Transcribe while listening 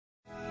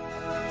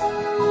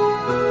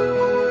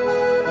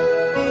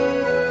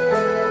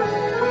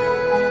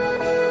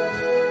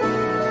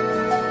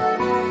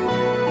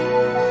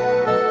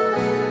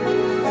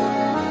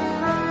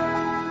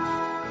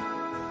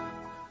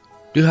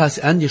Du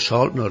hast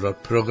angeschaltet naar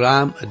het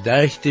programma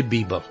Durch de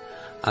Bibel.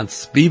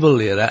 Als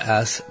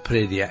Bibellehrer is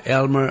prediker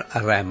Elmer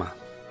Rema.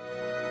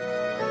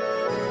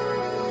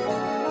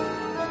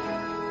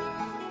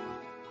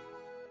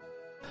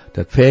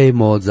 Dat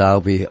vijfmaal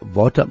zou we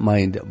wat het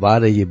meint,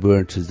 wahre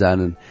geboren te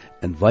zijn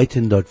en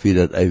weten dat we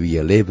dat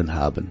eeuwige leven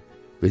hebben.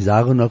 We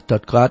sagen ook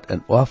dat God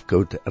een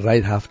Aufgut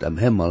reidhaft am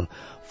Himmel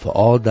voor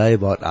al die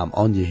wat am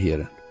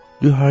angehören.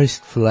 Du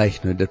hast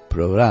vielleicht nur das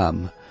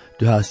Programm,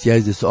 du hast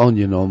Jesus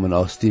angenommen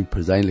als dein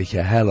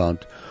persönlicher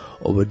Heiland,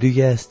 aber du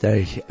gehst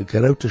durch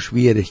große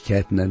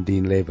Schwierigkeiten in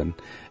dein Leben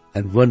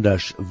und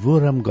wunderst,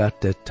 warum Gott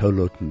das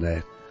zulassen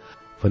hat.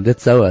 Wenn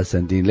das so ist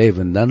in dein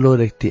Leben, dann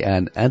lade ich dich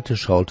an,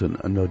 einzuschalten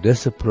und nur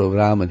diese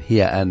Programme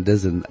hier an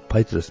diesen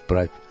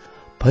Petrusbrief.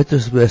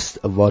 Petrus wisst,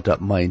 was das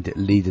meint,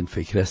 Lieden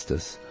für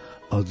Christus.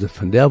 Also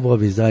von der, wo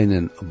wir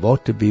sein,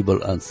 was die Bibel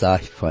uns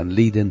sagt von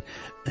Lieden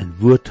und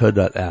wo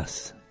das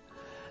ist.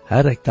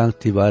 Herr, ich danke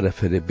dir weiter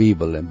für die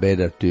Bibel und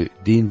bete, dass du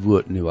dein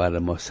Wort nu weiter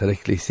muss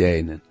richtig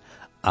sein.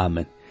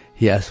 Amen.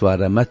 Hier ist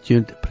weiter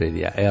Matjund,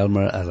 Prediger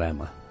Elmer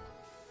Rema.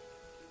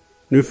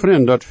 Nu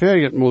vriend, dat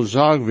verget moet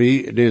zeggen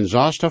wie den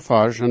 6.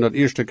 vers in dat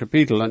eerste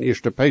kapitel in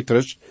 1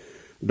 Petrus,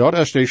 dat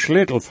is de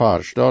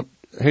sleutelvers, dat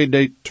hij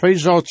de twee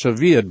zaken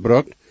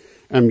weerbracht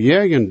en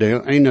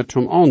jegendeel ene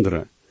zum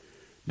andere.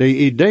 De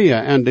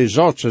ideeën en de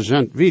zaken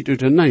zijn wiet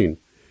uiteeneen.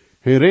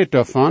 Hij redt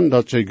daarvan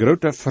dat ze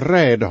grote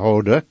vrede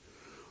houden,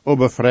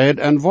 over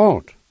vrede en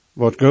woord.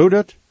 Wat goed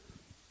het?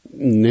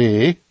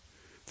 Nee,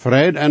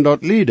 vrede en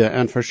dat lieden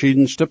en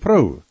verschiedenste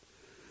proeven.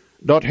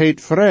 Dat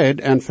heet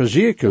vrede en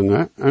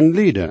verzekeringen en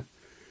lieden.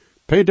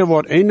 Peter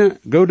wordt een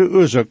goede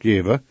oorzaak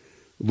geven,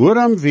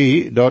 waarom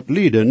we dat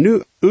lieden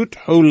nu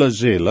uithouden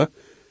zullen,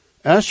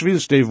 als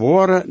wils de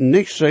woorden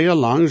niet zeer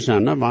lang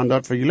zijn, want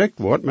dat vergelijkt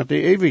wordt met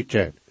de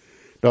eeuwigheid.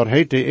 Dat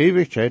heet de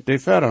eeuwigheid die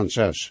ver ons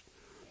is.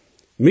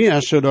 Meer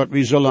is zodat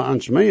we zullen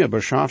ons meer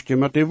beschaffen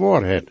met de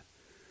waarheid.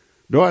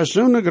 Daar is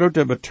zo'n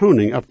grote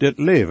betoning op dit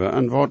leven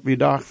en wat we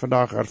dag voor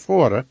dag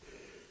ervaren,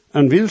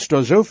 en wils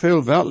er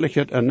zoveel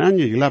wellichheid en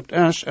aangeglapt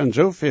is en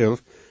zoveel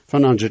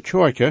van onze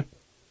kerken,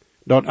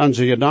 dat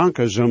onze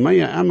gedanken zo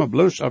meer immer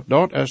bloos op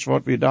dat is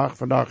wat we dag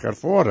voor dag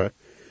ervaren,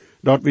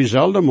 dat we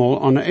zelden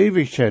mal aan de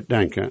eeuwigheid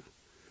denken.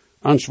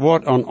 Ons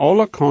wordt aan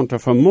alle kanten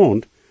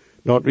vermoond,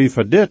 dat we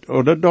voor dit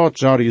of dat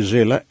zouden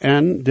zullen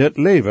en dit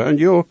leven. En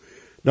jo,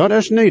 dat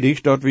is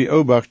nedig dat we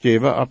obacht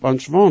geven op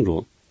ons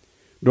wandel.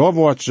 Daar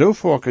wordt zo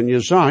vaak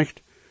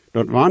gezegd,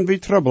 dat wanneer we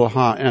trouble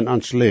hebben in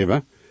ons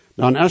leven,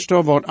 dan is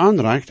er wat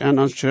aanrecht in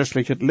ons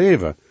christelijk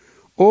leven.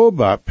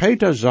 Aber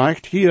Peter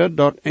zegt hier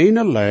dat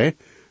ene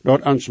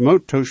dat ons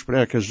moet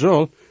toespreken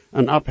zal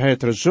en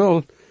abheten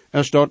zal,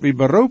 is dat we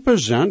beroepen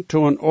zijn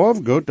toe een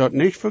afgoed dat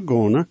niet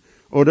vergonnen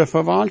oder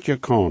verwalten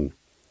kan.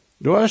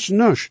 Daar is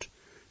niets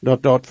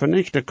dat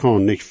vernichten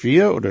kan, niet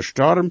vuur oder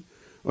storm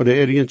oder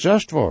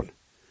irgendwas wordt.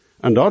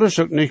 En dat is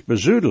ook niet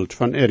bezudeld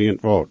van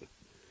irgendwas.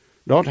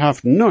 Dat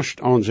heeft niets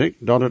aan zich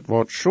dat het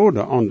wat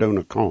schade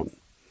aandoen kan.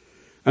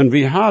 En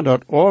we hebben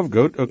dat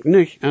afgoed ook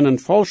niet in een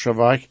falsche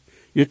weg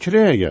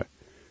gekregen.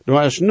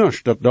 Daar is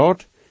niets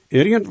dat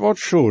irgendwat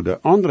schade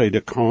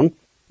aanreden kan,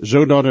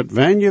 zodat het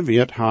weinig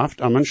weert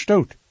heeft aan een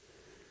stoot.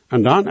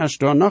 En dan is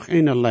er nog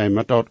een lijn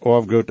met dat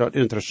afgoed dat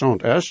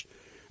interessant is,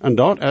 en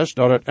dat is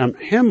dat het am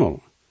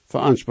Himmel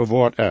voor ons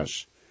bewaard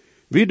is.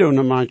 We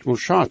doen manchmal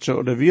schatsen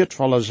oder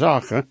wertvolle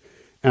zaken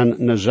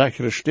en een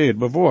zekere steed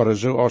bewaren,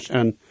 zoals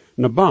in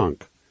een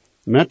bank,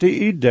 met de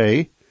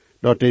idee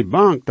dat die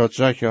bank dat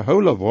zich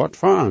gehouden wordt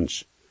voor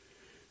ons.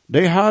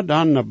 Die had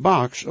dan een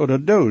box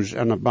oder doos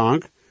in een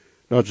bank,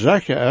 dat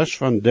zeker is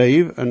van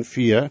dief en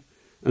vier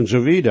en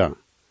zo wieder.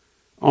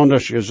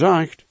 Anders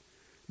gezegd,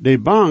 die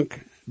bank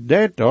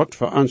deed dat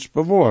voor ons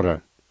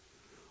bewaren.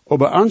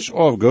 Aber ons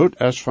afgoed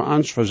is voor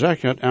ons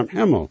verzekerd in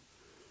Himmel.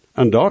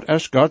 En dat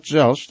is God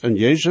zelfs en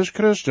Jezus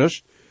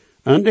Christus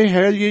en de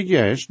Heilige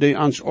Geest die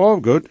ons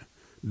afgoed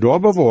door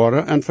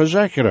bewaren en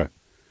verzekeren.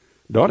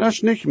 Dat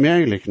is niet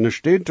mogelijk een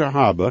steed te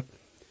hebben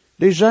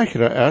die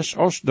zeker is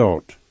als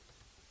dood.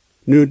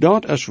 Nu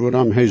dat is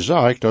waarom hij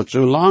zegt dat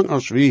zolang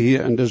als we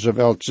hier in deze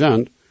wereld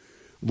zijn,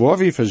 waar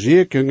we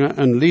verzekeringen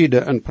en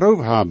lieden en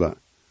proef hebben.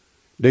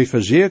 Die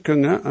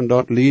verzekeringen en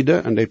dat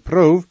lieden en die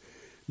proef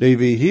die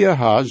we hier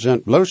hebben,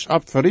 zijn bloos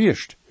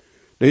opvereerd.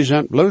 Die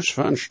zijn bloos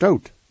van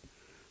stoot.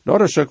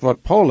 Dat is ook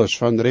wat Paulus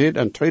van redt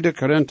in 2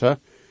 Korinther,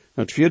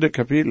 het 4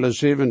 kapitel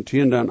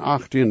 17 en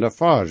 18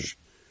 vers.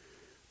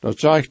 Dat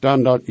zegt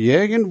dan dat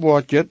jeden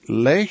woordje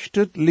leicht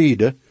het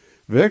lieden,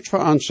 werkt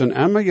voor ons een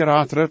immer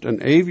geraterd en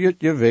eeuwig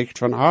gewicht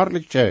van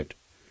heerlijkheid.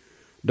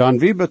 Dan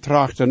wie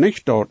betrachten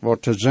niet dat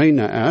wat te zijn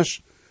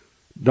is,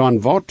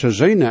 dan wat te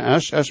zijn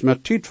is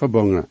met tijd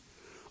verbonden.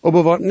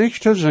 Aber wat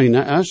niet te zijn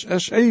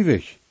is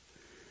eeuwig.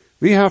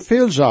 We hebben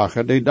veel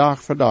zaken die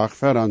dag voor dag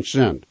voor ons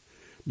zijn,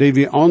 die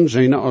we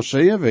aanzien als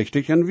zeer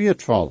wichtig en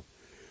waardevol.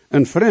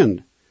 En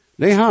vriend,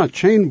 die heeft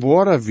geen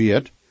ware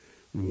waard,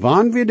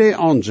 wanneer we die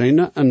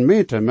aanzien en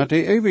meten met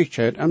de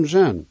eeuwigheid am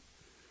zijn.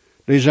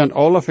 Die zijn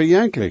alle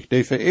verjankelijk,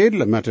 die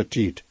veredelen met de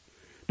tijd.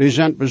 Die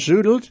zijn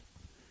bezoedeld,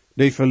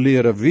 die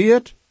verleren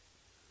weert,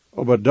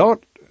 Aber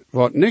dort,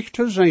 wat nicht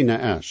zu sehen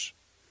ist,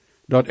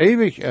 dort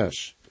ewig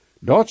ist,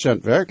 dort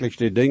sind wirklich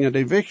die Dinge,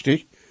 die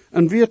wichtig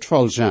und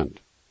wertvoll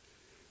sind.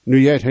 Nu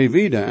jet hij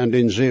wieder in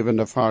den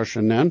 7e vers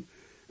nen,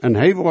 en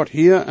hij wordt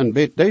hier een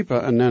beetje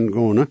dieper in nen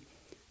gaan,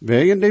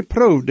 wegen de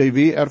proef die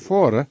we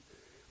ervaren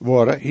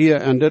worden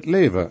hier in dit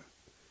leven.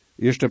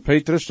 1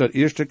 Petrus, dat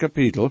eerste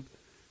kapitel,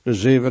 de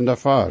 7e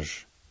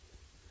vers.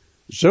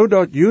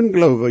 Zodat jun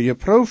geloof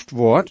geproefd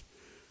wordt,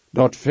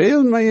 dat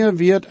veel meer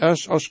wird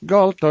als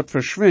goud dat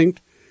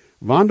verschwingt,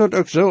 wanneer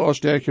ook zo als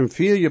dergelijke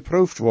veel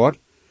geproefd wordt,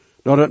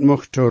 dat het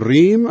mocht te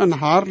riem en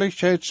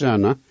haarlijkheid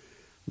zijn,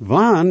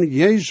 wann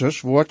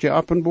Jezus wordt je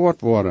op een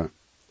woord worden.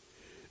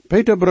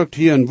 Peter brukt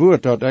hier een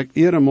woord dat ik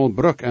eenmaal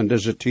bruk in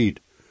deze tijd.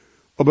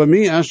 Aber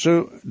mij is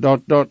zo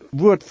dat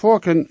woord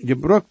voorken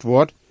gebruikt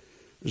wordt,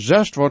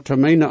 zest wordt te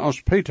menen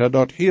als Peter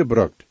dat hier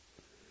brukt.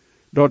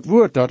 Dat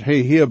woord dat hij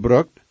hier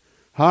brukt,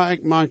 ha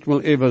ik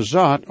manchmal even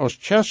zaad als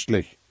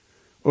chestlich,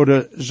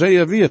 oder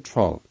zeer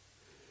wertvoll.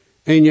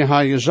 En je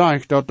ha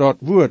gezegd dat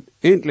woord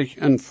endlich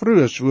een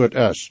frühes woord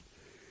is,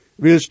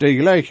 wils de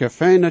gleiche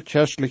feine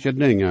chestliche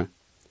dingen.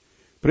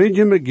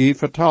 Predje McGee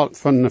vertaalt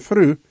van een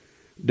vrouw,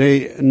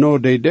 die no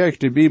de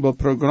derde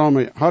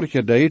Bibelprogramma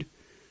hartje deed,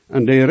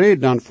 en die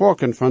reed dan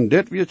voorken van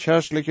dit weer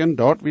chestlich en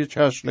dat weer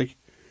chestlich.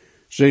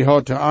 Ze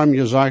had te hem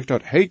gezegd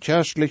dat hij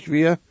chestlich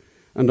weer,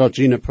 en dat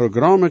zijn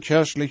programma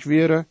chestlich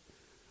weer.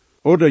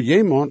 Oder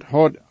jemand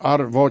had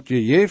wat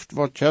gegeven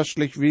wat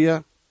chestlich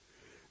weer.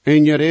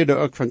 En je rede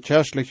ook van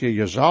chestliche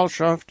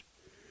Gesellschaft.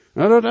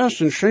 Nou, dat is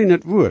een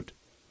schönes woord.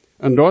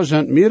 En daar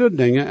zijn meerdere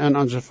dingen in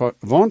onze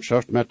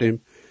verwantschap met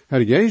dem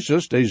Herr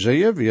Jezus, die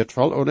zeer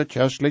wertvoll oder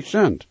chestlich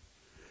sind.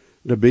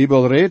 De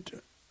Bibel redt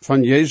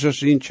van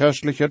Jezus in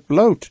chestliches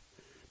bloed,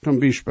 zum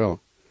Beispiel.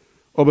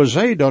 Aber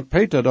zei dat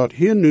Peter dat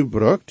hier nu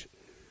brukt,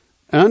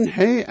 en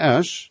hij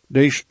is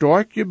de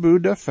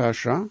storkgebude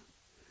Fischer.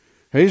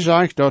 Hij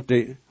zegt dat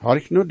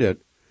hark nu dit,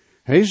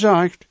 hij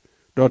zegt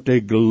dat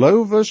de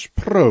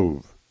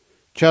geloofsproef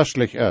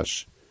chestlich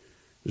is,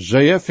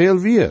 zeer veel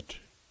wird.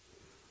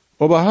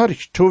 Aber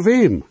hark, to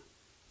wem?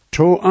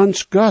 To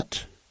ans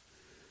Gott.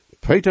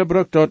 Peter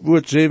brukt dat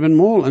woord 7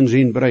 maal in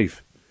zijn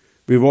brief.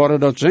 We worden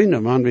dat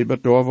zinnen, want we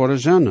bedoor worden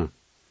zinnen.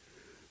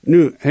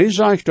 Nu, hij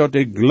zegt dat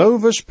de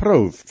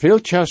geloofsproef veel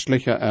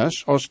chestlicher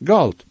is als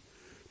goud.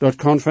 Dat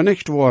kan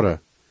vernicht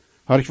worden.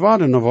 Hark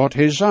waarde naar wat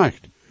hij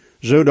zegt.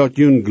 Zodat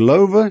jun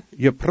geloof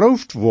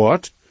geproefd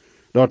wordt,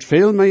 dat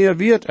veel meer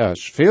waard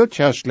is, veel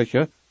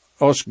chestlicher,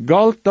 als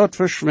goud dat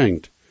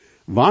verschwingt.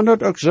 Wanneer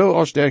het ook zo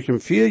als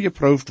dergelijke veel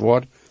geproefd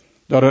wordt,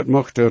 dat het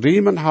mocht de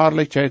riemen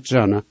haarlijkheid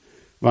zijn,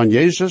 want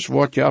Jezus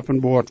wordt je op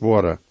een woord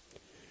worden.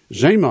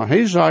 Zeg maar,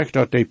 hij zegt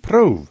dat de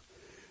proef,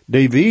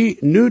 die we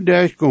nu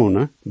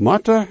doorgaan,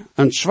 moet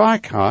een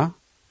zwak ha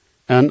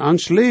en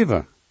ans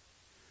leven.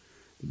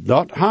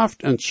 Dat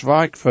heeft een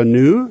zwak voor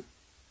nu,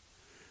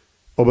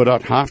 aber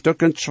dat heeft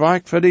ook een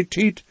zwak voor die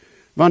tijd,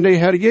 want de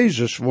Heer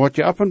Jezus wordt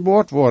je op een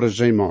woord worden,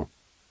 zeg maar.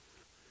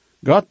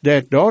 God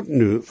deed dat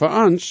nu voor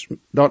ons,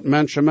 dat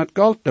mensen met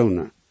geld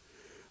doen.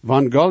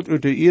 Wanneer geld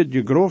uit de eerd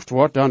gegroofd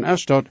wordt, dan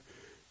is dat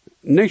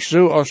niet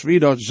zo als wie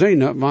dat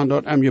zien, want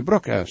dat hem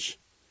gebruik is.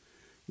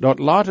 Dat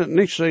laat het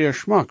niet zeer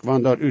smak,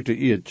 want dat uit de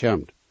eerd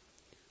komt.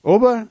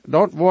 Aber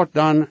dat wordt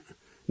dan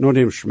naar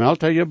dem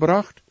smelter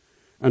gebracht,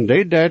 en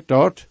die deed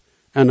dat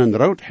en een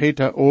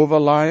roodhete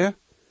overlaaien.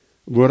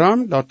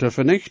 Waarom? Dat te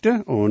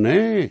vernichten? Oh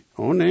nee,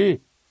 oh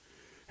nee.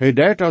 Hij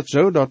deed dat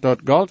zo dat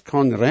dat geld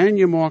kan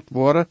reingemaakt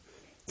worden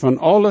van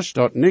alles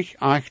dat niet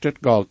echt het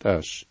geld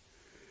is.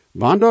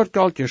 Wanneer dat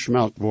geld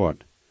gesmelt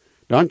wordt,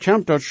 dan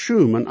komt dat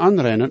schuim en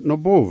anrennend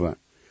naar boven.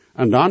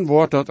 En dan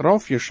wordt dat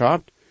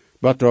afgeschabt,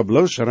 wat er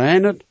bloos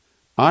reinend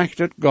echt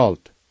het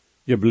geld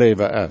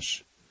gebleven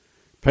is.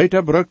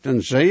 Peter brukt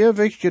een zeer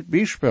wichtig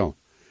bijspel.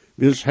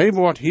 Wils hij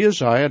wordt hier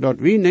zeggen dat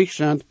we niet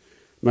zijn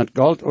met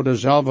geld oder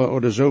zelf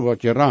oder zo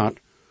wat je raadt,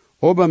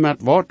 aber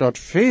met wat dat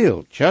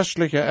veel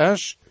chestlicher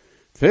is,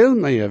 veel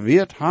meer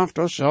weert heeft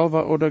als zelf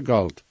oder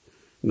geld.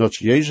 Dat is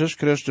Jezus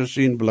Christus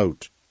zijn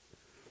bloed.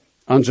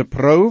 Onze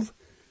proef,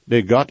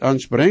 die God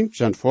ons brengt,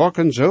 zijn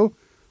voorken zo,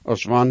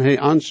 als wanneer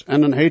hij ons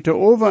in een hete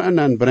oven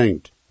en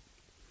brengt.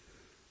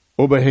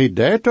 Aber hij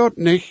deed dat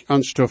niet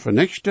ons te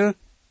vernichten,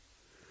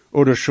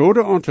 oder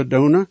schade aan te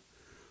doen,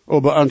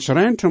 aber ons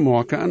rein te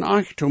maken en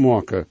echt te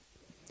maken.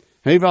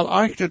 Hij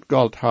wil echt het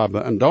geld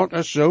hebben, en dat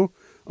is zo,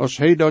 als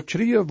hij dat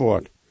schreeuwen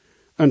wordt.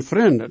 En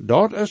vriend,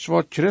 dat is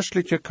wat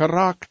christelijke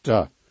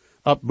karakter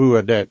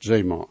opbouwen deed,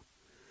 zeg maar.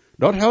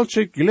 Dat helpt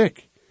zich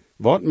gelijk,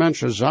 wat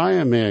mensen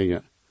zeggen meer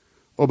je.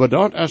 Aber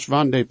dat is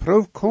wanneer de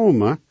proef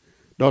komen,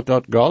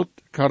 dat geld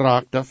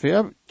karakter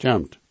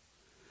verkomt.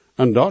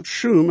 En dat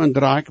schuim en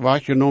draak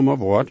weggenomen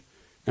wordt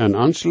in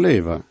ons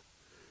leven.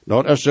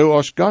 Dat is zo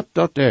als God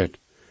dat deed.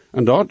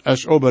 En dat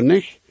is aber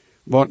niet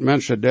wat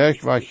mensen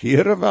dergweg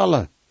hier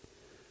willen.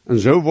 En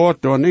zo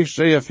wordt er niet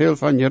zeer veel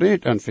van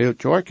gereed en veel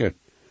tjoike.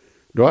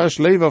 Daar is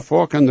leven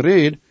voor een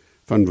red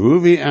van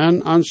hoe we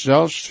aan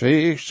onszelfs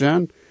fähig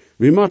zijn.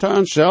 We moeten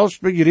onszelfs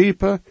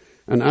begrijpen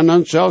en aan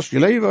onszelfs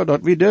leven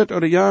dat we dit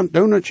oder ja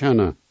doen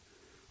kunnen.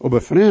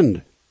 Aber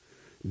vriend,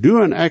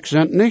 Du en ik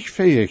zijn niet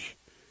fähig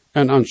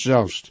en ons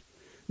zelfs.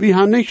 We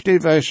haben nicht die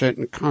Weisheit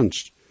en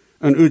Kunst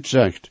en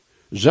uitzicht,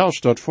 zelfs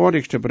tot voor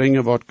dich te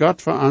brengen wat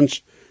God voor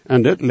ons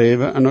en dit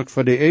leven en ook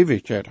voor de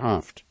eeuwigheid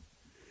heeft.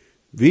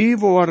 We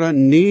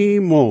worden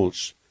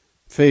niemals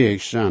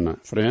fähig zijn,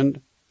 vriend.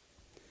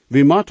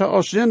 We moeten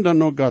als zinder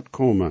naar God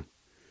komen.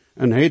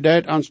 En hij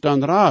deed ons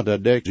dan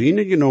raden, dat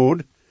zijn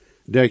genood,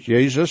 dat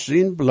Jezus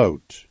zijn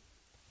bloed.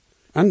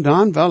 En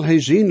dan wil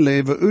hij zijn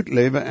leven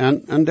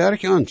uitleven en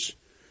derg ons.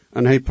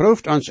 En hij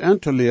proeft ons aan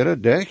te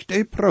leren, dat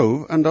die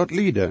proef en dat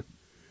lieden.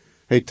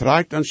 Hij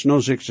trekt ons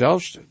naar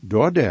zichzelf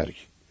door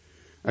derg.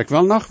 Ik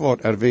wil nog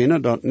wat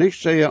erwähnen, dat niet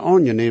zeer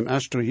aangeneem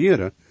is te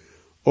heren,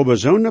 aber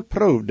zo'n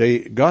proef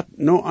die God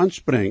naar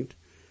ons brengt,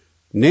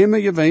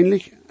 nemen je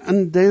weinig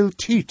een deel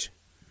tijd.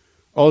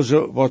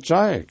 Also, wat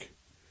zei ik?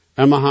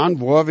 En we gaan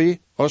waar we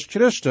als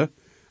Christen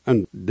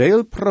een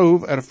deel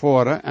proef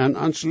ervaren en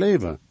ons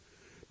leven.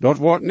 Dat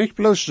wordt niet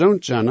bloos zo'n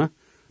zijn,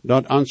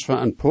 dat ons voor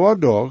een paar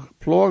dagen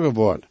plagen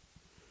wordt.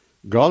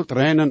 Geld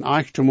reinen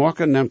eich te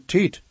maken neemt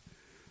tijd.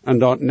 En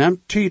dat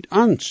neemt tijd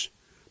ons,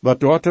 wat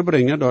door te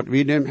brengen dat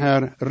we dem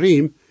Herr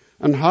riem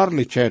en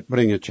herrlichheid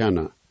brengen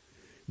kunnen.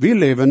 We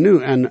leven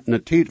nu in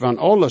een tijd waar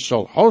alles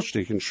zal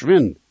hastig en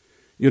schwind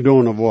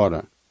gedaan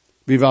worden.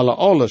 We willen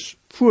alles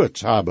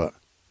voorts hebben.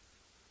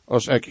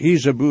 Als ik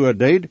deze boer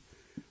deed,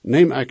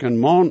 neem ik een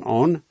man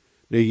aan,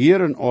 die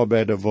jaren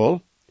arbeiden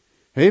wil.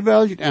 Hij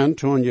welgt aan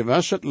tot een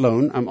gewisset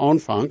loon am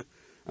aanvang,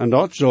 en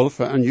dat zal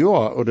voor een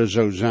jaar of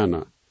zo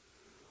zijn.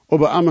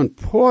 Aber am een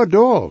paar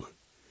dagen,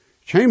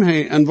 kwam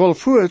hij en wil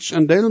voorts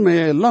een deel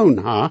meer loon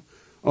ha,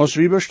 als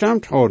we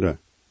bestemd hadden.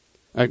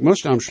 Ik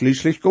moest hem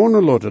schließlich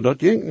gaan laten,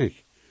 dat ging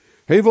niet.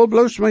 Hij wil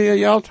bloos meer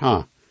geld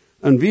ha,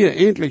 en we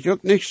eindelijk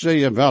ook niet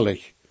zeer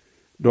willig,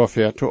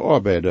 daarvoor te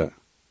arbeiden.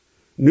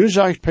 Nu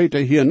zegt Peter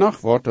hier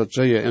nog wat dat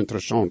zeer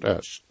interessant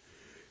is.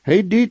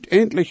 Hij dient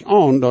eindelijk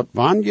aan dat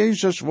wanneer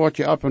Jezus wordt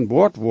je op een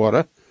woord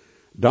worden,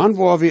 dan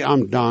worden we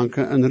hem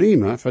danken en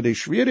riemen voor de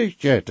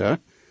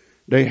schwierigheden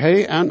die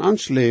hij aan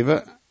ons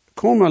leven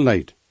komen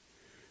leidt.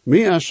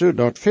 Meer is zo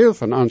dat veel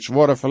van ons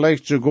worden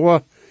vielleicht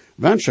sogar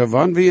wensen,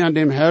 wanneer we aan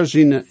dem Herr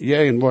zien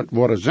jij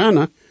worden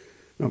zijn,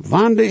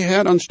 wanneer de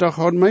Herr ons toch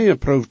had meer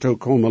proef toe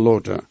komen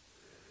laten.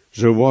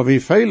 Zo worden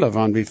we velen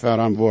wanneer we voor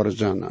hem worden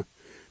zijn.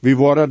 We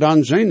worden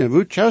dan zijn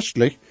hoe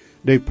christelijk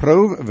de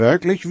proef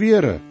werkelijk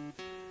wäre.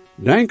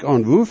 Denk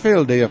aan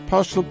hoeveel de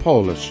apostel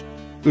Paulus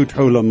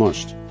uitholen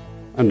moest.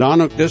 En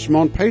dan ook des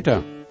man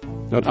Peter,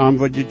 dat aan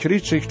wat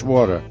gekruisigd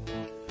worden.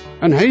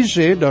 En hij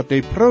zei dat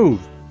de proef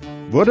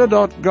wordt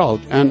dat geld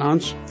aan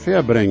ons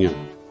verbrengen.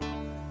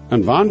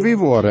 En wanneer we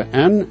worden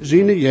en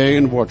zijn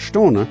jegen wordt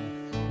stonen,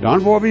 dan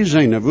worden we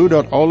zien hoe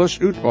dat alles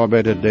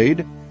uitarbeidet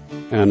deed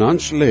en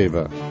ons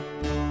leven.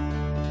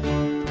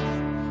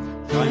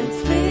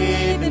 Ons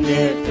leven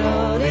is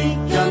traurig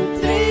en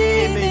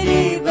treurig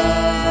die Welt.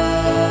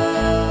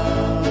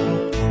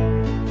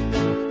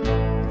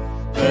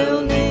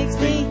 Will nichts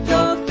mich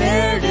auf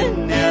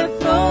Erden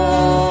erfreuen.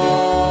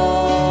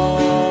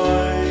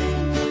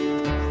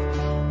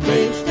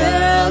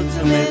 Bestellt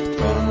du mit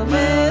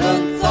Kummer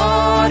und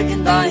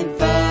Sorgen dein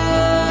Feld.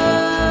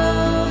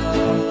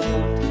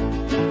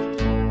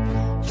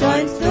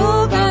 Scheinst du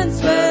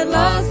ganz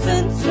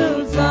verlassen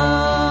zu sein.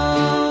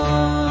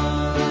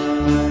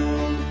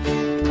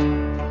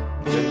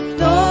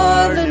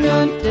 Gestorben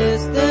und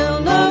ist still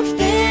noch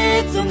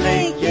stets um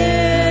dich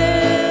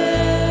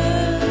her.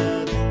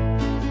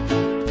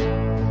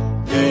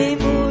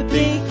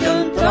 Demutig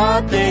und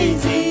trotzdem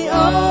sie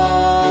aus.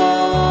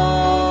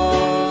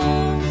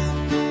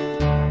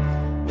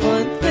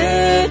 Und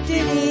wird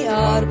dir die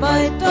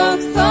Arbeit doch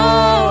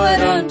sauer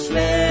und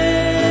schwer.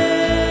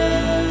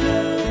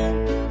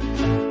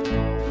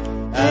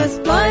 Es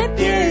bleibt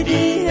dir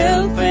die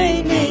Hilfe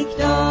nicht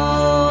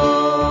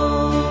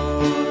aus.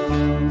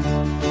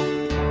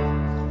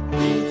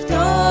 Ich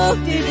trag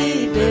dir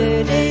die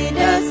Bürde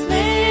des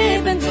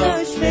Lebens so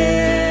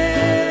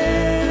schwer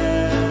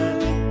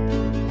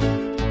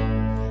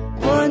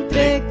und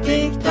träg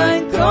dich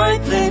dein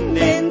Kreuz in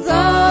den Sand.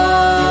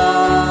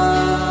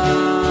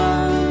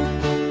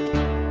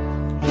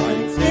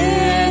 Als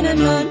innen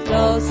und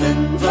draußen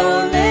so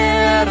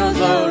leer und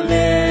so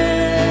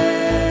leer,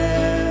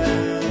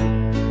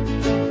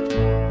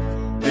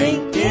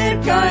 bringt dir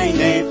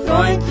keine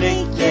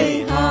freundliche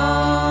Hand.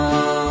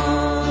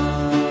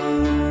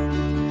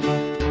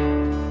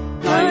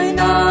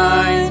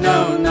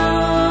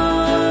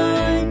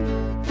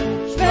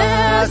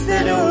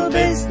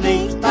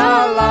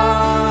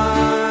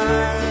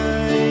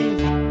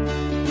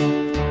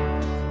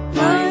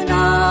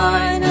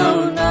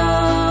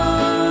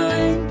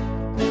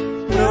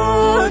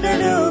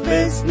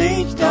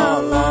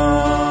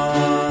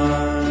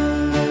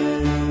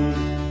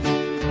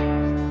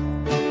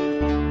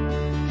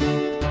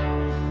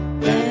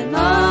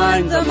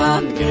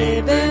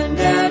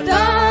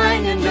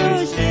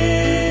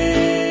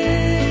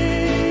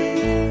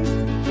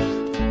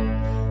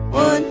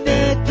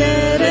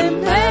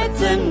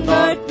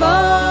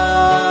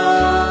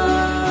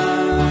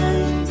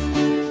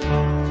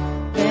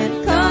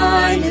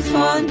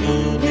 van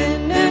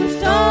ihnen im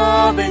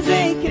Stabe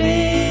sie kriegt.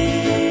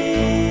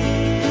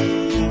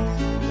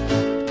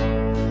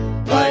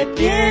 Bleibt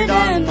dir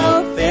dann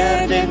auf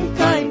Erden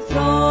kein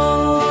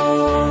Freund.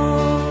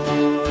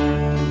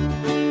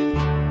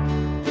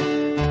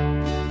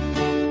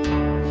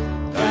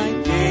 Dein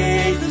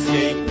Jesus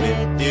geht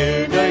mit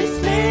dir durchs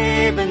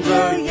Leben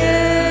so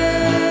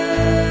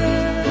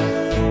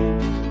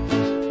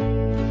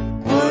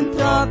und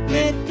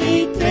trocknet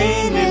die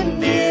Tränen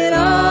dir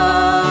ab.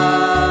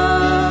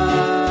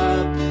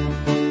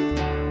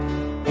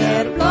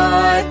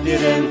 Bleibt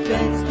dir im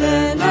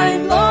Finstern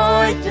ein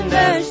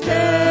leuchtender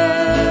Stern.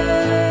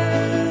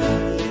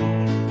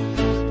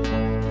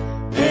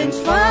 In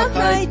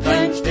Schwachheit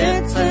ein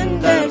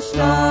stützender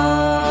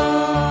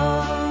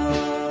Stab.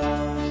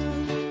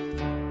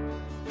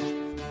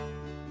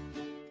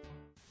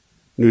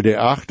 Nu de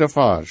 8e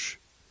vers.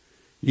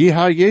 Je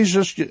ha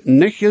Jezus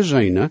nicht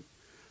gesehen,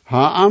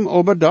 ha am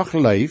oberdag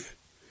leef,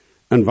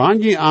 en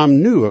wanneer je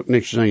am nu ook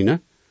nicht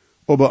zijn,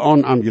 ober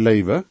an am je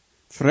leven,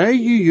 vrij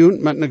je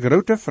junt met een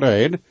grote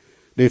vrede,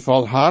 die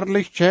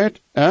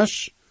volhardelijkheid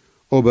is,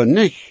 ober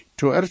nicht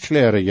te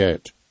erklären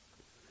jet.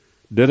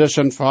 Dit is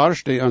een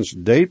vers die ons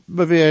diep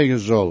bewegen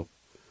zal.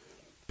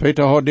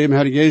 Peter had dem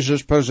Herr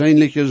Jezus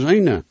persoonlijk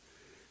gezien.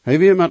 Hij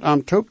weer met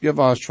am top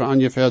gewas voor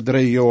ongeveer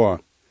 3 jaar,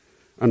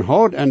 en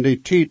had in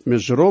die tijd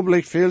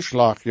miserabelig veel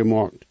slag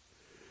gemaakt.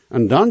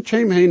 En dan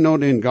kwam hij naar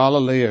den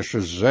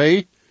Galileische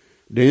Zee,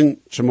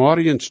 den zum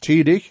morgens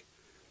tidig,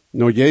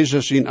 naar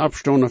Jezus in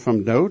afstonden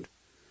van dood,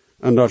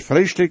 en dat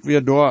frühstück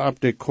weer daar op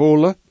de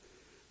kolen,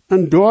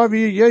 en daar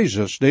weer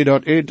Jezus, die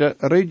dat eten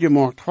red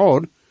gemaakt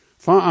had,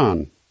 van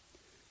aan.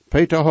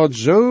 Peter had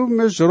zo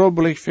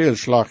miserabelig veel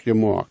slag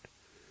gemaakt.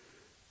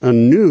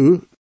 En nu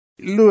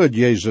luid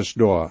Jezus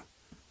daar,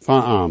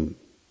 van aan.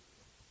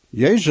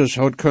 Jezus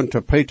had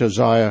kunnen Peter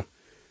zeggen,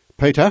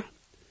 Peter,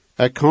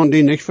 ik kan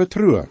die niet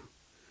vertrouwen.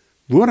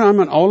 Waarom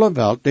in alle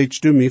Welt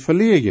deedst du mij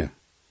verlegen?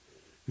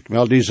 Ik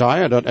wil die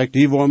zeggen dat ik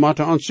die wohl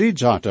moeten aanzien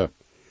zette.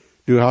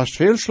 Du hast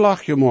veel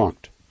slag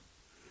gemaakt.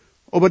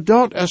 Aber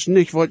dat is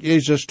niet wat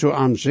Jezus zu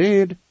hem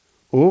zei.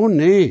 Oh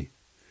nee.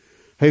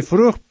 Hij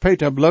vroeg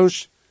Peter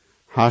bloos,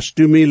 hast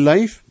du mij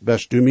lief,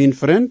 bist du mijn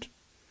vriend?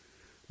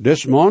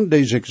 Des man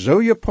die zich zo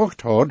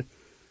gepocht had,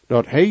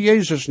 dat hij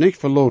Jezus niet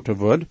verloten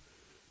wordt,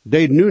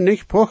 deed nu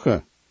niet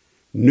pochen.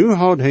 Nu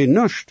had hij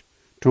niets,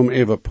 tom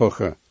even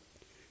pochen.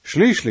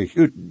 Schließlich,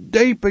 uit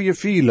diepe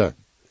gefühle,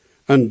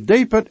 en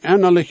diepe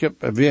innerlijke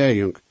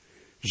beweging,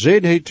 zei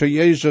hij te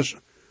Jezus,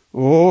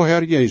 O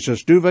Herr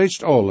Jezus, du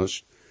weißt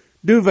alles.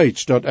 Du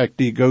weißt dat ik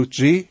die goot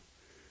zie.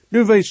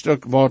 Du weißt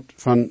ook wat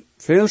van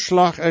veel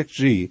slag ik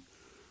zie.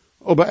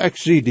 Aber ik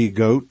zie die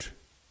goot.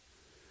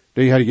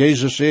 De Herr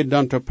Jezus zei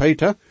dan te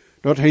Peter,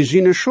 dat hij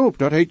zijn schop,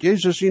 dat hij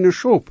Jezus zijn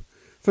schop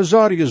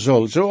verzorgen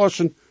zal, zoals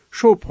een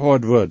schop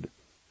hoort wordt.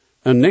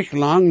 En niet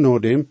lang na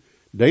dem,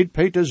 deed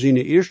Peter zijn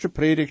eerste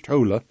predigt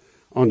houden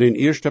aan den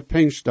eerste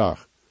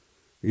Pinkstdag.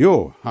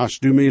 Jo,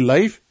 hast du mij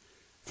lief?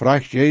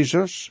 Vraagt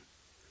Jezus.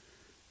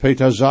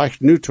 Peter zegt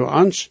nu te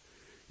ons,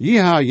 je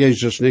ha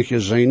Jezus niet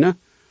gezien,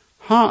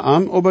 ha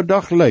am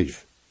oberdag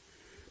lief.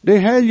 De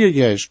Heilige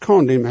Geest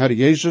kan dem Herr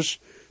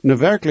Jezus ne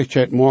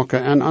werkelijkheid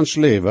maken in ons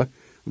leven,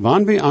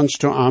 wanneer we ons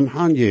te am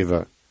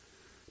aangeven.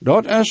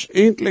 Dat is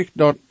eindelijk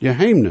dat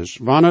geheimnis,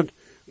 wanneer het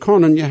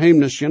kan een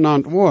geheimnis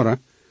genannt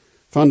worden,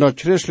 van dat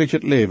christelijke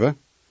leven,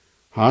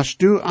 hast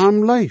du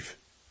am lief?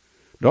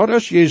 Dat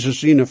is Jezus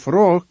zijn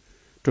vraag,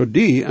 to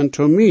die en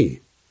to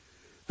mij.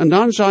 En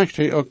dan zegt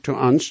hij ook te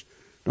ons,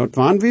 dat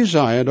wanneer we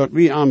zeggen dat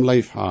we am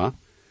lief ha,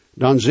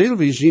 dan zullen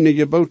we zijn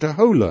geboten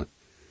houden.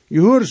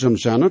 Gehoorzaam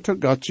zijn tot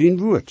God zijn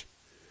woord.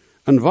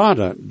 En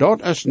waarde,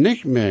 dat is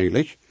niet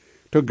mogelijk,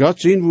 tot God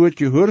zijn woord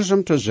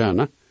gehoorzaam te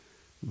zijn,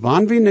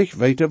 wanneer we niet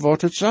weten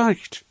wat het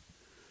zegt.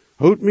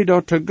 Houd me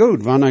dat te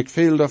goed, wanneer ik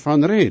veel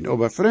daarvan red,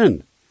 aber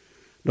vriend.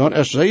 Dat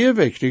is zeer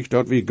wichtig,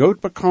 dat we goed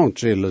bekend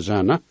zullen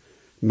zijn,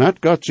 met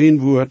God zijn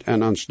woord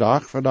en ons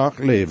dag voor dag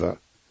leven.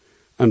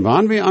 En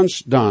wanneer we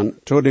ons dan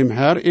tot dem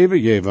Herr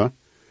overgeven,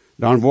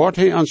 dan wordt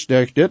hij ons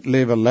durch dit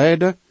leven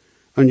leiden.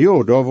 En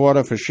jo, daar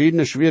worden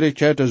verschillende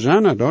schwierigheden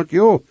zijn, dat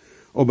jo.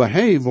 Aber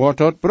hij wordt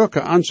dat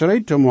bruggen ons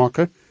red te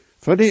maken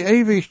voor die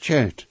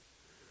eeuwigheid.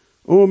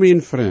 O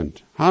mijn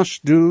vriend,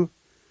 hast du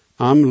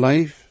am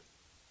lief?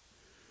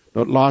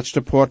 Dat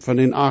laatste poort van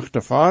den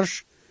 8e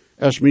vers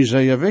is mij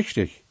zeer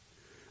wichtig.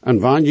 En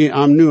wanneer je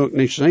am nu ook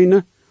niet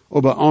zijn,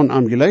 aber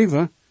am je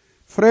leven,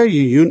 vrij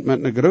je junt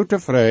met een grote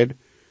vrede,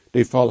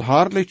 die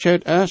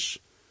volhardelijkheid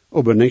is,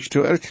 aber niet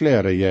te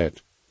erklären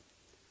jet.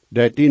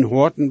 Dat dien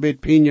horten bij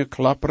pinje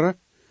klapperen,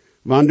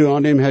 wanneer du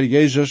aan dem Herr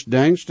Jezus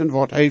denkst en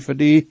wat hij voor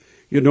die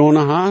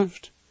gedaan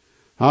heeft?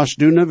 Hast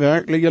du ne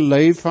werkelijke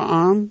leven voor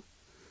hem?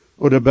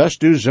 Oder bist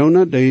du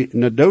zo'n die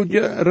ne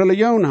dode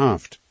religion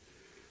heeft?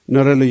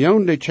 Ne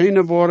religion die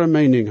geen ware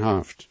mening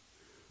heeft?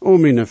 O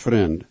mijn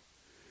vriend,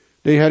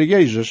 de Herr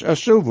Jezus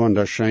is zo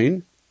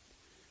wunderschön.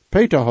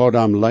 Peter had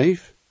hem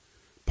lief,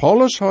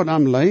 Paulus had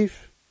hem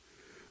lief,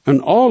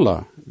 en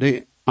alle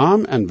die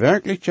am en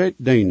werkelijkheid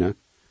dienen,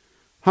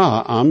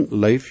 ha am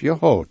lief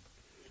gehad.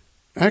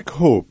 Ik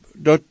hoop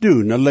dat du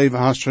een leven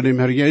hast van dem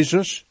Herr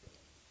Jezus.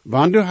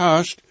 Wanneer du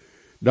hast,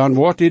 dan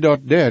wordt die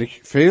dat derg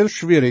veel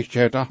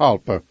schwierigheden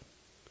helpen.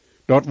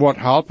 Dat wordt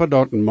helpen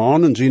dat een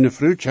man en zijn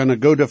vrouw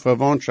een goede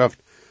verwantschap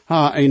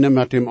ha ene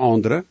met dem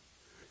andere.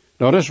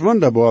 Dat is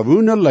wonderbaar,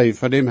 hoe een leven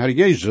van dem Herr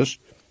Jezus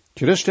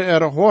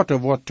Christen horte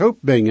wordt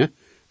toepbrengen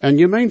en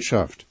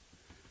gemeenschap.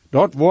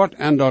 Dat wordt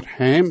en dat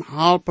heim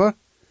helpen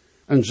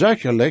en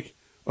zekerlijk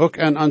ook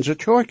in onze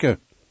kerken.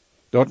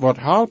 Dat wordt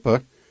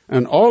helpen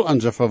en al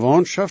onze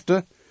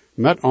verwantschaften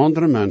met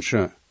andere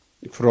mensen.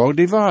 Ik vraag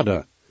die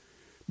waarde.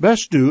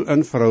 Best du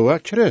een vrouw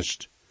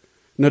Christ.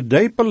 Een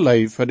diepe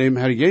leven van dem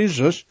Herr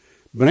Jezus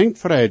brengt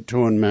vrede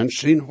toe een mens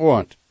zijn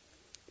hart.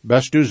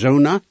 Best du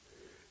zona,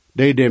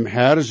 die dem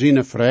Herr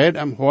zijn vrede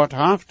am hart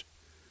haft?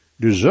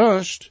 Du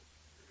zust.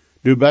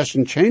 Du best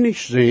een tjenig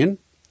zijn.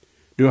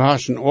 Du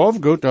hast een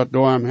afgoed dat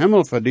door am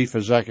Himmel voor die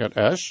verzekerd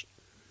is.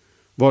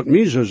 Wat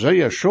mij zo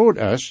zeer schuld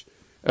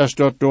is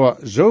dat door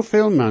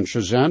zoveel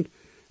mensen zijn,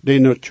 die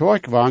naar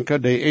kerk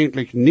wanken, die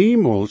eigenlijk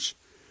niemals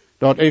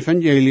dat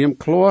evangelium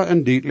klaar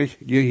en duidelijk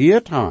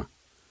gehoord ha.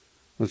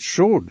 Dat is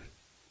schuld.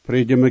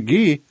 Prediker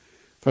McGee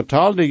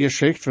vertelt de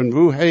geschichte van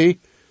hoe hij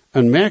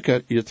een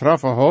merker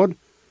getroffen had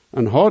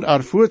en had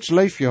haar voorts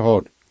leef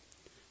gehad.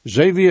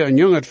 Zij wie een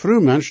jonge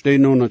vrouwmens die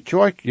naar de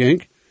kerk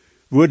ging,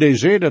 wo die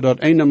zeiden dat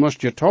eine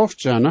moest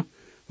getauft zijn,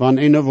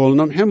 wanneer eine wil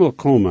naar Himmel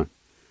komen.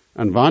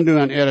 En wanneer du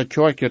aan ihre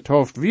kerk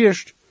getauft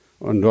wirst,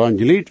 en dan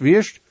gelied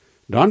wirst,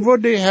 dan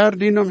wordt de Herr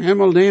die naar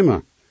Himmel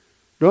nemen.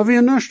 Daar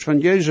weer niets van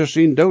Jezus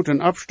in dood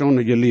en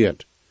opstanden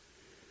geleerd.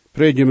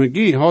 Prediker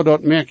McGee had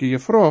dat merken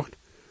gevraagd,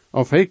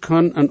 of hij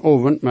kon een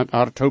avond met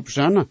haar taub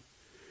zijn.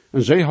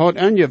 En zij had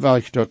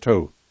aangewelgd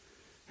daartoe.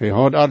 Hij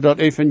had haar dat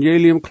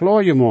evangelium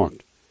klaar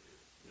gemaakt.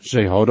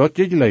 Zij had dat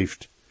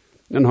geleefd.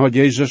 En had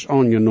Jezus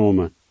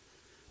aangenomen.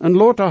 En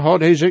later had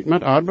hij zich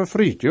met haar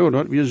bevrijd. Ja,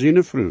 dat was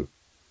zijn vrouw.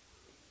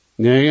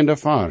 Nee, in de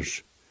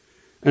vers.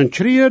 En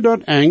kreeg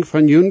dat eng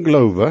van jun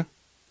geloven,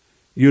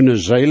 june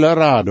zeile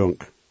radung.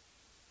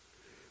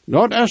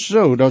 Dat is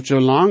zo, dat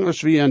zolang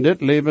als we in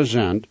dit leven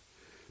zijn,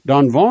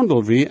 dan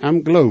wandelen we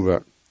am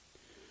geloven.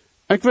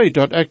 Ik weet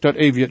dat ik dat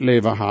eeuwig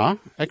leven ha,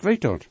 ik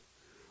weet dat.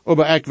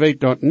 Maar ik weet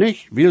dat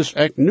niet, wils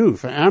ik nu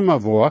voor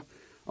immer voor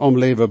om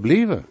leven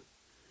blijven.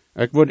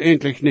 Ik word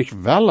eigenlijk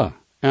niet willen,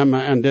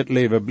 immer in dit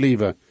leven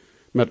blijven,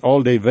 met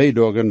al die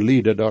weedogen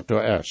lieden dat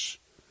er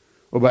is.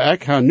 Maar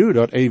ik ga nu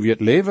dat eeuwig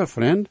leven,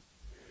 vriend.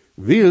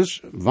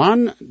 Wils,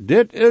 wanneer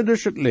dit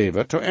irdische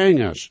leven te eng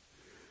is,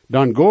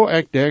 dan go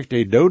ik durch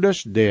de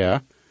dodes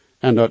der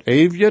en dat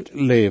eeuwig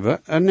leven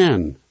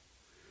aan.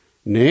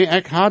 Nee,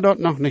 ik ha dat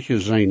nog niet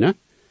gezien.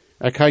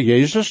 Ik ha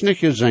Jezus niet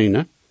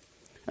gezien.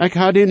 Ik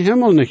ha den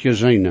Himmel niet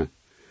gezien.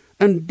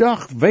 En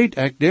doch weet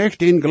ik durch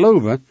den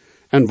geloven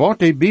en wat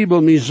de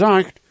Bijbel mij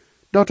zegt,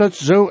 dat het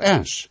zo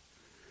is.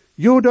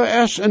 Jo,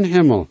 daar is een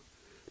Himmel.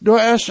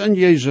 Daar is een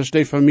Jezus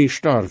die voor mij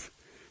starf,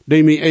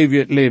 die mij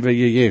eeuwig leven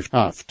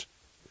gegeven heeft.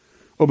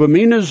 Aber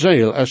mijn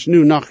ziel is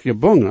nu nog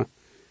gebonden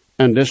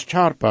en des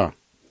charpa.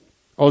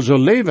 Also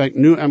leef ik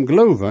nu am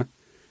geloven,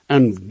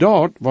 en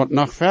dat wat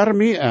nog ver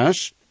mij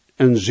is,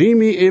 en zie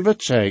mij even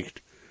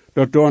zegt,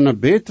 dat door een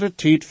betere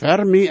tijd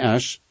ver mij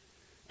is,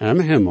 am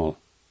Himmel.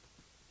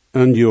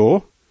 En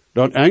jo,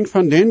 dat eng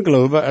van den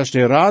geloven is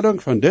de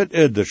radung van dit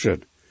irdische.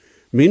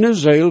 Mijn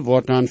ziel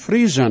wordt dan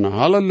vrij zijn,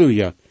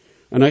 halleluja.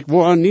 En ik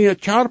word niet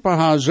het charpa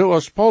ha,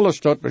 zoals Paulus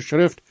dat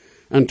beschrift,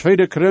 in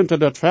 2 Korinther,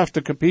 dat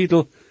 5e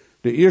kapitel,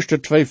 de eerste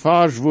 2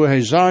 vers, wo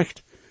hij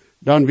zegt,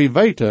 dan wie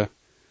weten,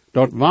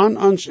 dat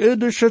wanneer ons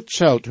irdische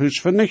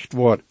zelthuis vernicht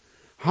wordt,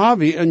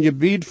 hebben we een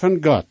gebied van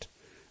God,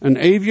 een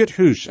eeuwig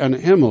huis en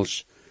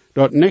himmels,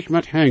 dat niet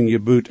met hen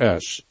gebouwd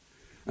is.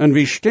 En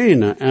we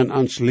stenen en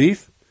ons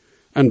lief,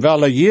 en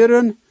willen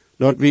jaren,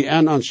 dat we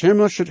in ons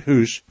himmelsche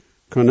huis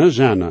kunnen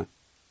zijn.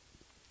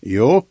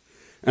 Jo,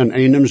 en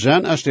einem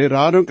zin is de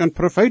radung een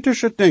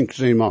profetische denk,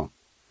 zeg maar.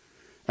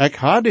 Ik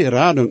ha die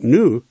radung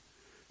nu,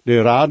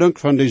 de radung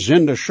van de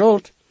zinde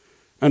schuld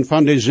en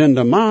van de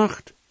zinde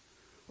macht,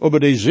 aber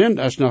de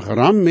zinde is nog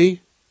ram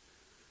mij.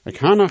 Ik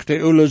ha nog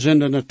de oude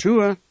zinde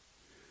natuur.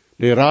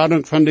 De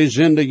radung van de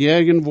zinde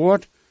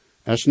gegenwoord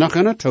is nog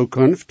in de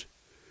toekomst.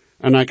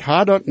 En ik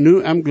ha dat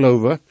nu am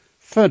geloven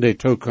voor de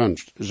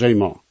toekomst, zeg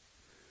maar.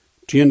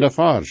 10e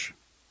vers.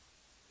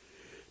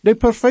 De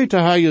profeten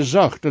ha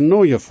gezegd, een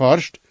nieuwe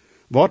vorst,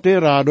 wat de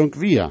radung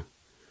weer.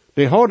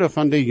 De hadden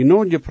van de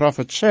genoemde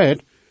profet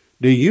zegt,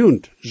 de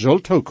junt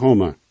zal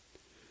toekomen.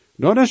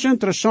 Dat is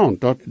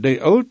interessant, dat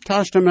de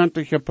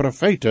oud-testamentelijke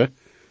profeten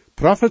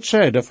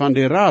profeteerden van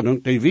de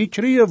radung die wie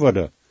kregen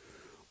worden.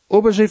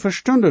 Maar ze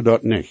verstonden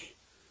dat niet.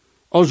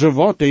 Also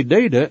wat die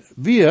deden,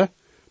 weer,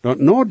 dat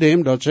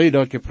nadat dat zij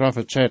dat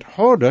geprofeteerd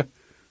hadden,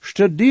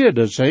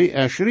 studeerden zij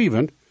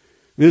erschreven,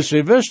 wil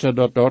ze wisten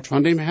dat dat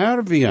van dem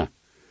Herr weer,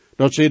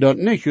 dat zij dat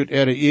niet uit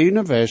ihre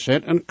eigen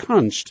wijsheid en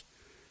kunst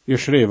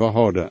geschreven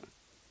hadden.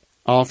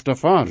 11e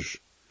vers.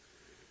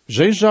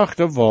 Zij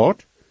zachten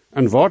wat,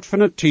 en wat van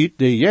het tijd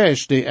de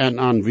juist die en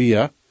aan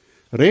weer,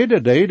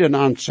 reden deed en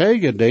aan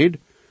zeggen deed,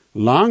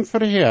 lang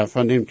verheer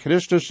van dem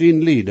Christus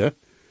in lieden,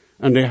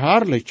 en de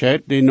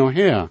herrlichheid die nog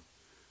her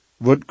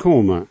wordt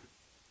komen.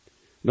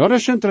 Dat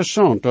is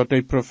interessant dat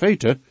de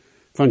profeten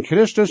van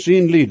Christus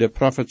zijn lieden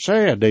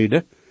profetieën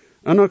deden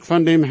en ook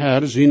van dem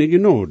Herr zijn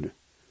genode.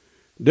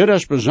 Dit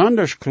is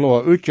besonders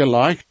klaar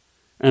uitgelegd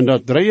in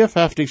dat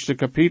 53ste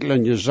kapitel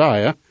in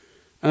Jesaja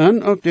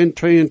en ook den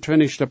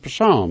 22ste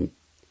psalm.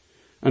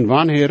 En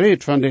wanneer hij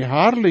redt van de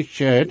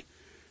herrlichheid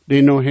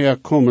die nog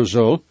herkomen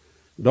zal,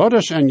 dat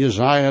is in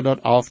Jesaja dat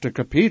 11e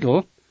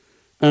kapitel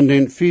en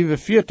den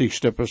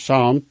 45ste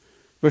psalm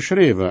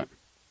beschreven.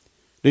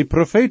 De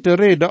profeten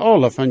reden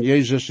alle van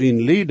Jezus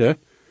in lieden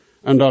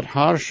en dat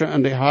harsje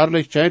en de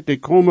herrlichheid die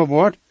komen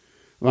wordt,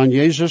 wanneer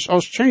Jezus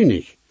als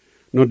König,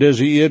 nur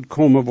deze eerd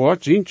komen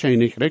wordt, zijn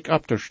Königreich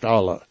ab te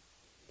stellen.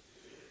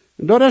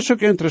 Dat is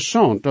ook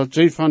interessant, dat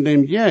zij van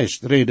dem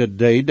Geest reden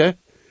deden,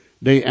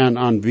 die en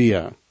aan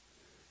wir.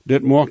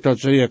 Dit maakt dat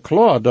zeer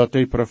klaar dat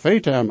de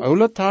profeten im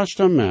Oude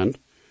Testament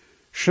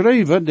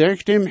schrijven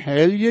durch dem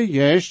Heilige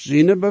Geest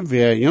zijn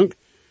beweging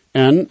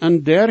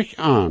en derg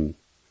aan.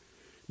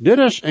 Dit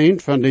is een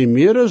van de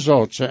meerdere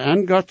zaken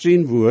en God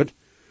zijn woord,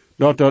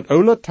 dat het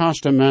Oude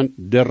Testament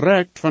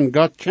direct van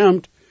God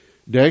komt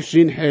durch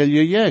zijn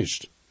Heilige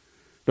Geest.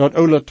 Dat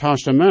Oude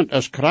Testament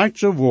is krijgt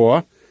zo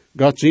waar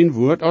God zijn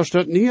woord als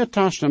dat Nieuwe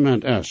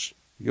Testament is.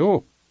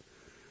 Jo.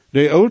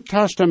 De Oude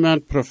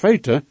Testament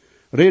profeten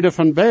reden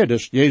van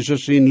beides,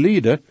 Jezus zijn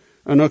lieden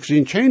en ook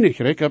zijn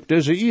Königreich op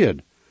deze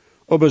eerd.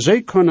 Aber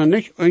zij kunnen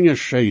niet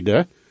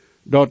onderscheiden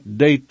dat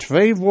die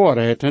twee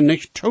waarheden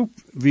niet taub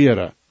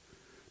wären.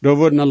 Er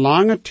wordt een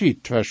lange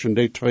tijd tussen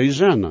die twee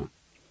zinnen.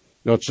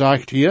 Dat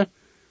zegt hier,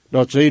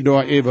 dat zij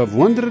door even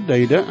wonderen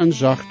deden en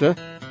zachten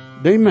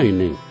die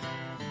mening.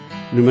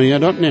 Nu maar je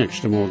dat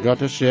nächste Mal,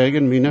 Gottes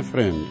Segen, mijn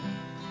vriend.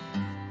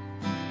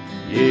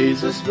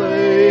 Jesus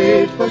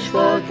weet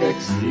versprach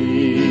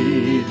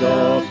exie,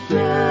 dat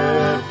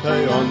geeft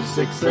hij ons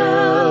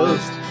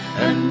zichzelf,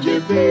 en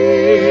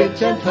Gebet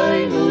kent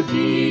hij nu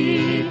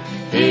die,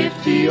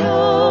 heeft die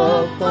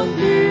op van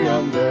die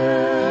am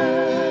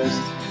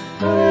best.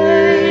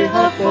 Hij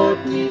hat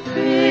Gott niet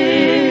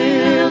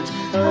veert,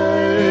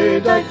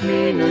 hij dekt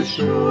meine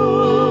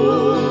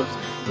Schuld.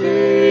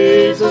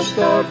 Jezus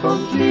starb am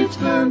Kreuz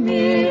für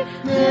mich,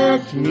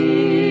 merkt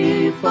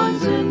mich von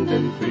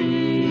Sünden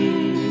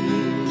frei.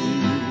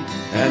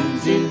 En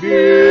zijn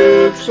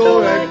Buch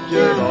so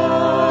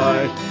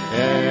gereicht,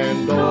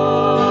 en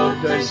dort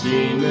durch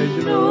seine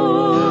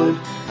Blut,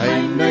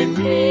 ein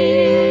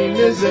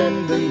meine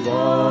Sünden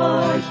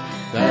wasch,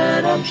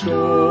 der am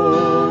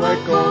Stuhl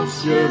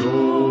kommst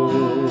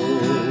geruht.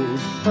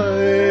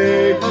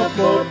 Hey, hat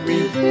Gott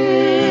mich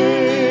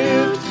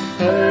wehrt,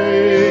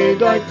 hey,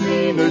 deit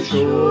meine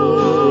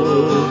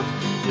Schuld.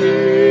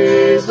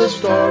 Jesus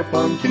starb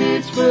am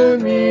Kreuz für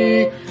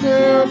mich,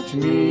 macht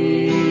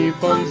mich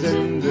von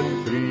Sünden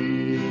frei.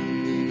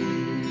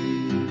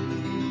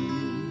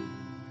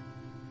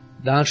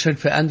 Dankeschön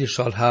für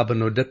angeschaut haben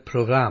nur das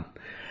Programm.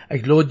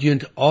 Ich lade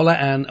junt alle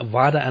an,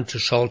 weiter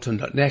anzuschalten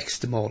das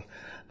nächste Mal.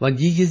 Wenn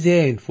je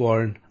gesehen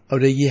worden,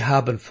 oder je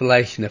haben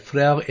vielleicht eine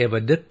Frage über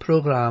das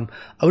Programm,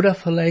 oder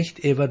vielleicht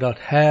über das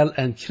Heil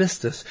an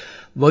Christus,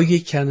 wo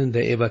je können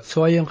die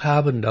Überzeugung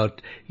haben, dass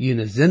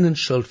jene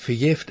Sinnenschuld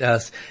vergift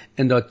ist,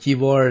 und dass je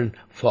wollen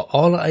vor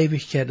aller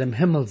Ewigkeit im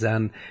Himmel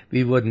sein,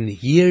 wir würden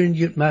hier in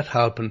jut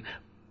mithelfen,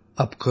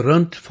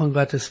 aufgrund von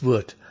Gottes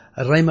Wort.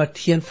 Römer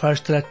 10,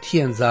 Vers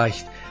 13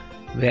 sagt,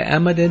 wer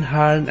immer den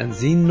Herrn an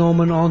seinen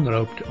Namen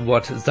anruft,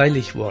 wird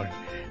selig worden.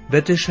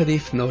 Bitte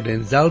schrift noch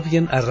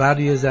denselben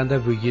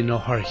Radiosender, wo je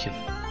noch horchen.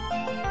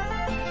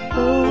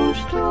 O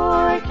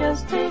stark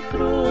ist der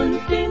Grund,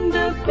 den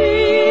der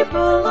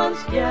Bibel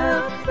uns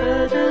gibt,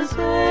 für das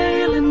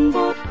Heilen,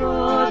 wo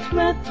Gott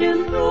mit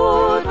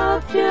Genot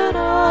hat gerat.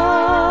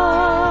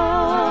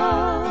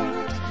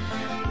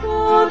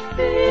 Gott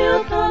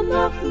fehlt dann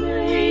noch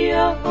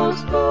mehr,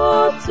 aus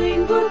Gott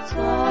sein Gott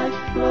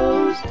zeigt,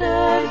 bloß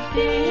der